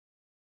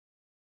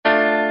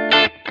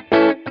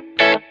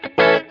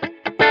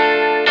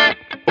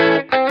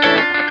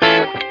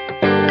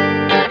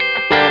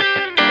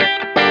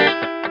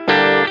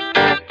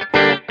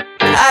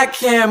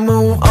can't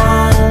move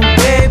on,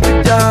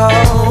 baby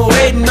doll.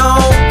 Waiting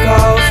on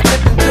calls,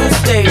 flipping through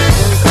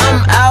stations. I'm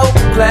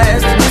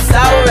outclassed and it's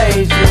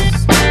outrageous.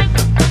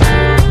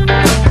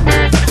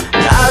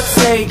 And I'll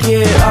take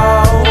it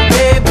all,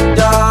 baby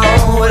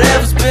doll.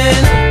 Whatever's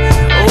been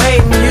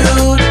weighing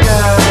you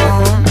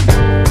down.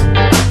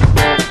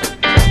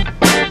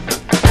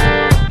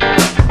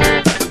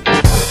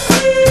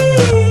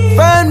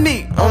 Find me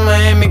on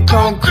Miami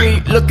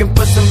concrete, looking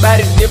for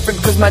somebody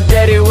different, cause my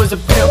daddy was a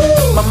pimp.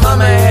 My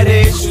mama had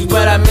issues,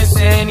 but I miss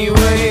her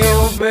anyway.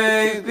 Oh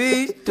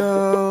baby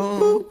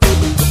doll,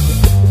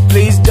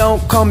 please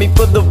don't call me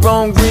for the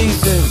wrong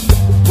reason.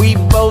 We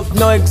both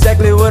know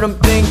exactly what I'm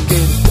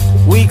thinking.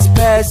 Weeks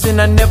pass and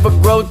I never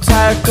grow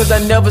tired, cause I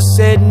never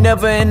said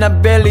never and I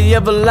barely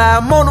ever lie.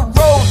 I'm on the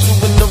road to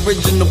an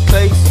original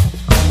place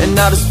in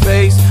outer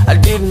space. I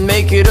didn't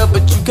make it up,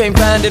 but you can't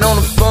find it on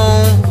the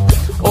phone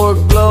or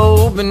a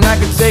globe, and I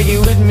can take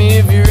you with me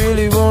if you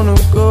really wanna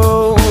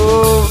go.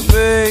 Oh,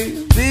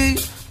 baby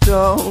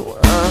doll,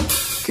 I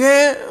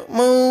can't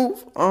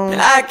move on.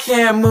 I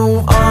can't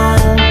move